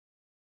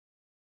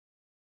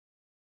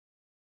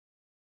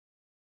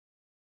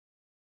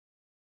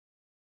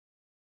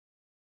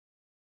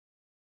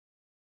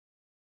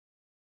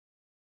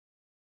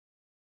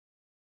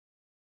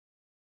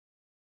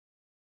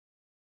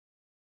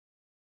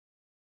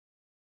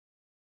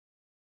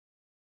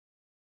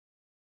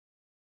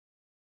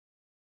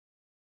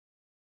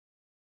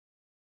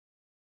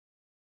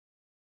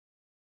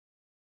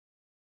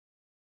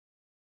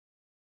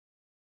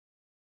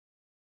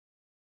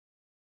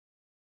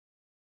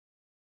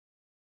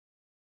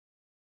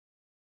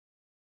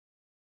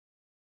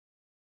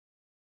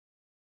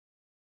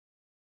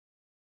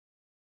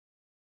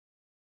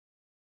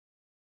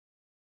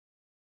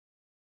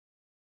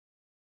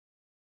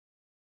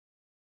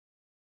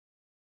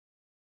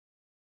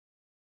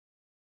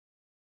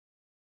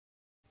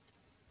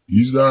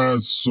It's a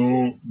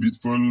so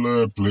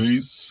beautiful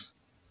place,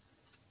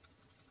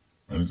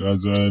 and it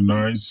has a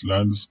nice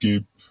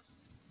landscape.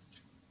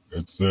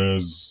 It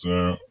says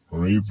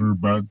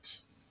riverbed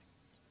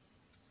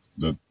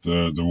that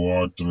the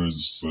water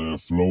is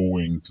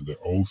flowing to the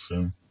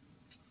ocean.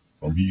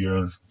 From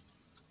here,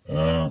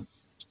 uh,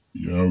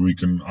 we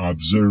can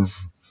observe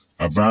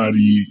a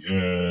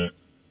very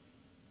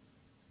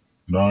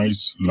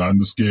nice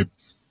landscape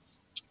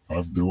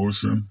of the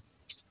ocean.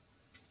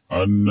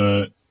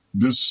 And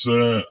this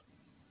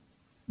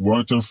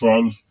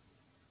waterfall,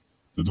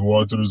 that the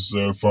water is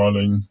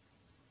falling,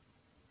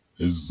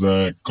 is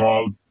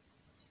called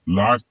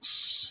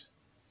Lax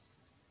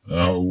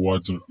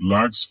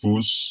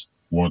Laxfoss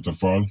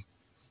waterfall,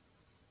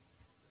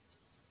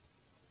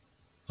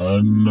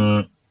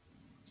 and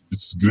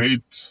it's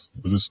great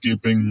with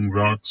escaping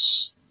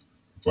rocks,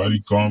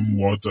 very calm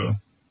water.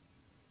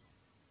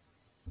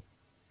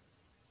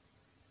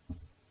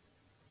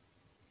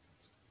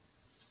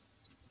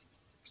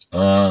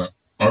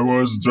 I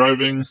was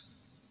driving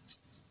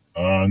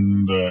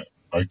and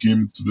I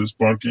came to this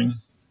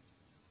parking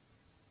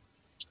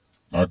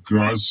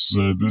across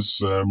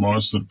this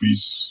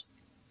masterpiece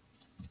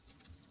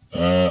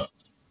uh,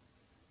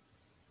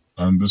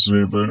 and this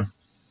river.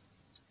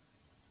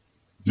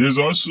 There's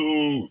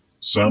also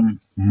some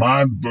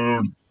mad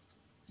bird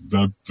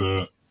that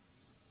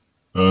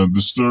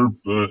disturb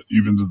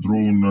even the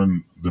drone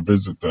and the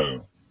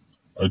visitor.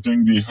 I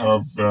think they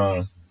have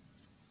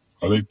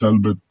a little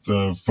bit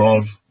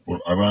far or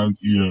around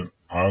your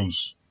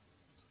house,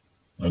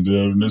 and they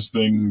are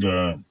nesting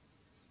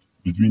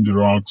between the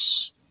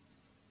rocks.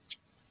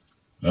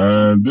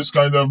 And this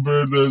kind of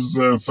bird is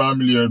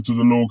familiar to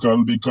the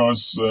local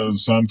because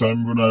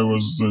sometime when I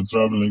was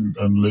traveling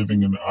and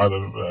living in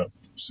other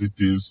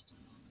cities,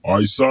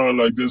 I saw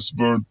like this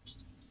bird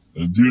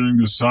during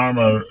the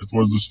summer. It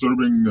was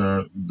disturbing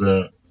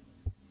the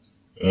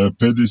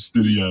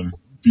pedestrian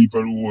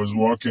people who was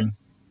walking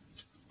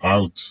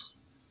out,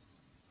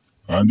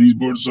 and these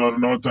birds are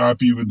not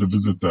happy with the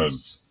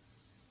visitors.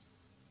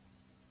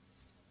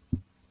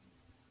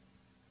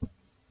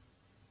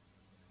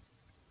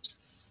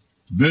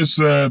 This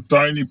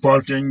tiny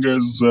parking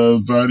is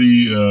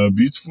very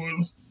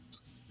beautiful.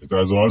 It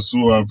has also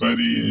a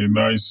very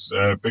nice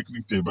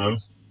picnic table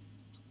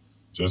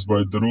just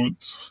by the road.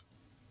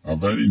 A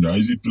very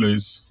noisy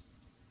place.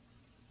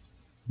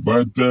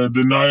 But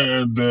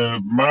the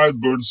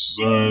mad birds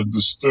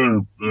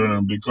disturb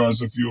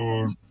because if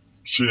you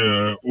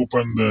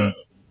open the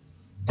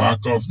back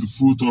of the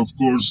foot, of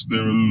course, they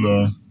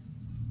will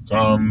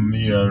come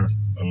near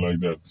and like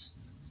that.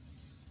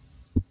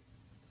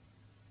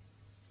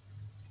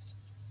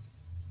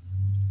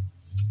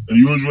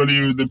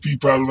 Usually, the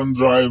people when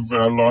drive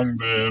along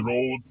the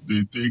road,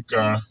 they take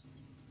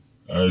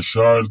a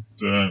short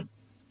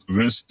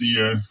rest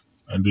here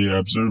and they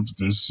observe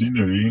the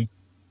scenery.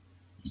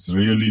 It's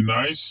really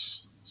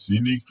nice,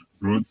 scenic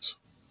route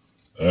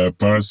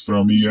pass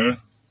from here,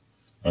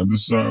 and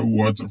this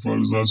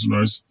waterfall is also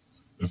nice.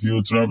 If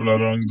you travel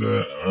along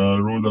the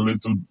road a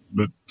little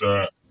bit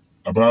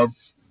above,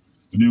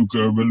 then you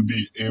will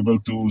be able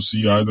to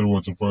see other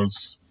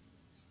waterfalls.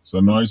 It's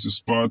a nice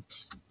spot.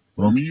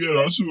 From here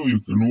also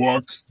you can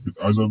walk. It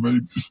has a very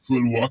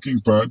beautiful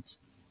walking path,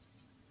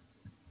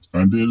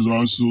 and there's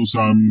also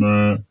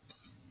some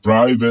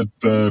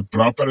private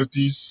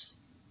properties,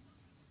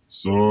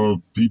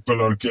 so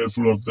people are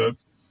careful of that.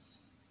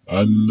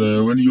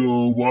 And when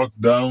you walk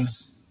down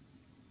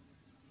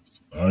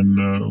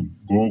and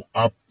go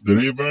up the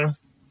river,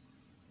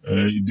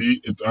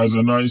 it has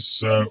a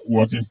nice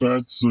walking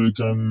path, so you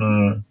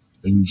can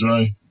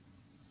enjoy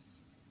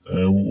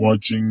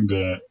watching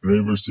the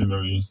river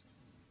scenery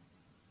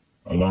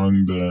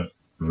along the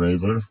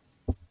river.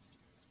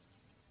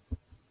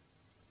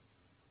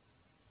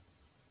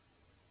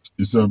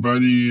 It's a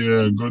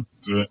very good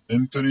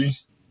entry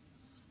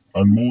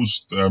and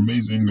most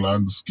amazing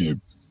landscape.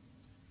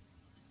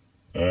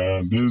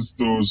 This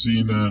to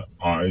Sina,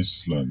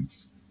 Iceland.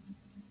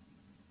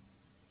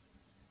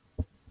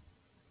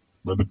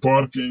 But the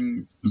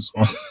parking is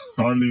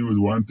only with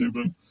one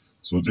table,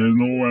 so there's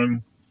no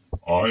one.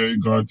 I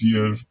got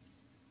here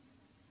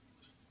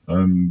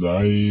and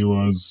I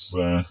was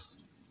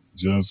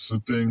just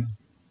sitting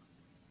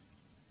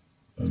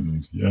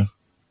and yeah,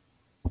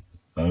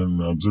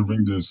 and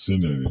observing the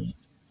scenery.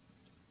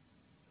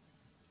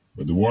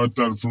 But the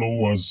water flow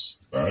was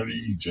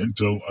very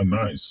gentle and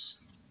nice,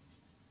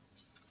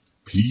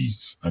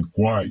 peace and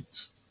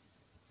quiet.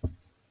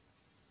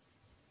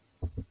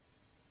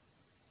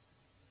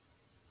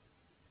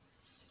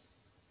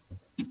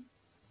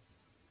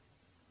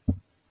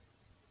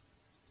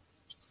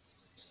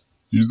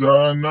 It's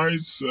a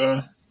nice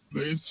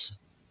place,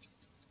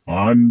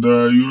 and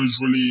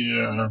usually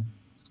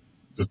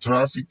the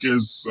traffic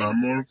is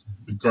more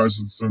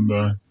because it's on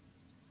the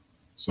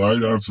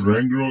side of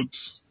ring road,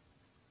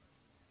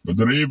 but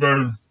the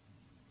river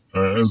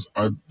is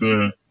at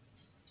the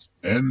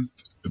end.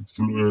 It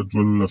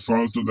will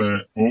fall to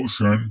the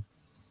ocean.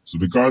 So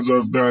because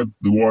of that,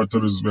 the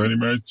water is very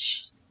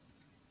much.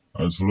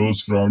 It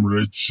flows from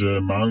rich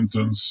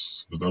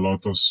mountains with a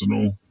lot of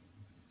snow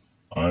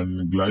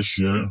and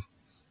glacier.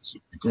 So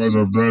because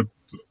of that,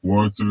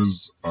 water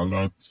is a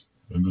lot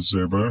in this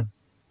river,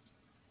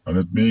 and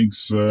it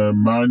makes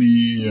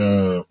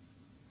many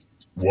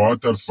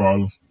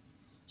waterfall.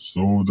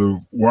 So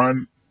the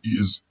one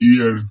is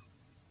here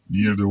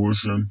near the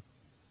ocean,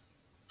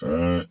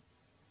 uh,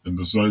 in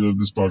the side of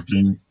this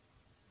parking.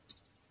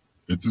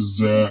 It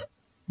is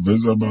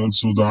visible.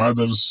 So the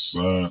others,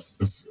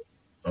 if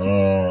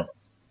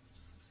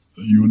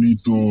you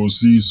need to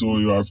see, so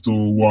you have to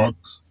walk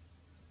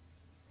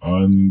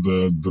and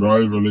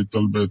drive a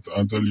little bit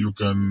until you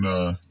can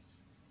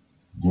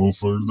go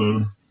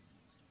further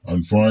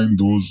and find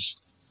those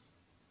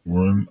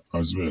one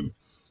as well.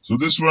 So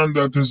this one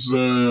that is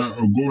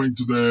going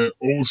to the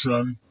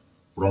ocean,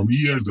 from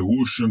here the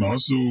ocean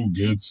also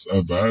gets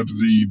a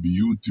very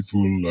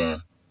beautiful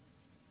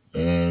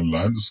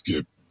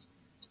landscape.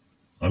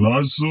 And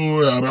also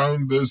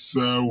around this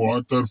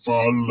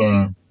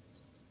waterfall,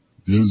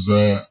 there's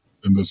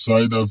in the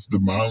side of the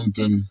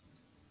mountain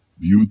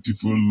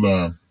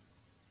beautiful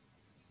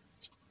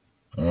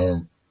uh,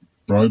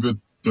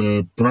 private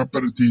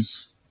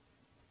properties,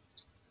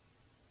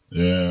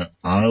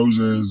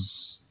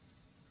 houses,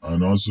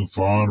 and also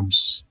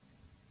farms.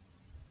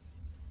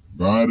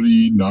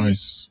 Very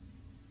nice.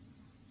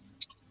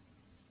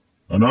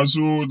 And also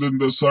on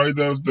the side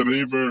of the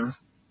river,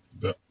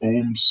 the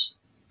homes,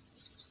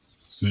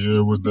 see,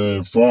 with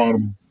the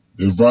farm,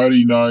 they're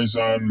very nice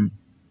and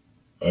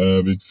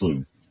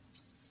beautiful.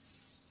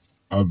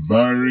 A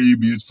very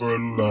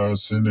beautiful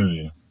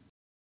scenery.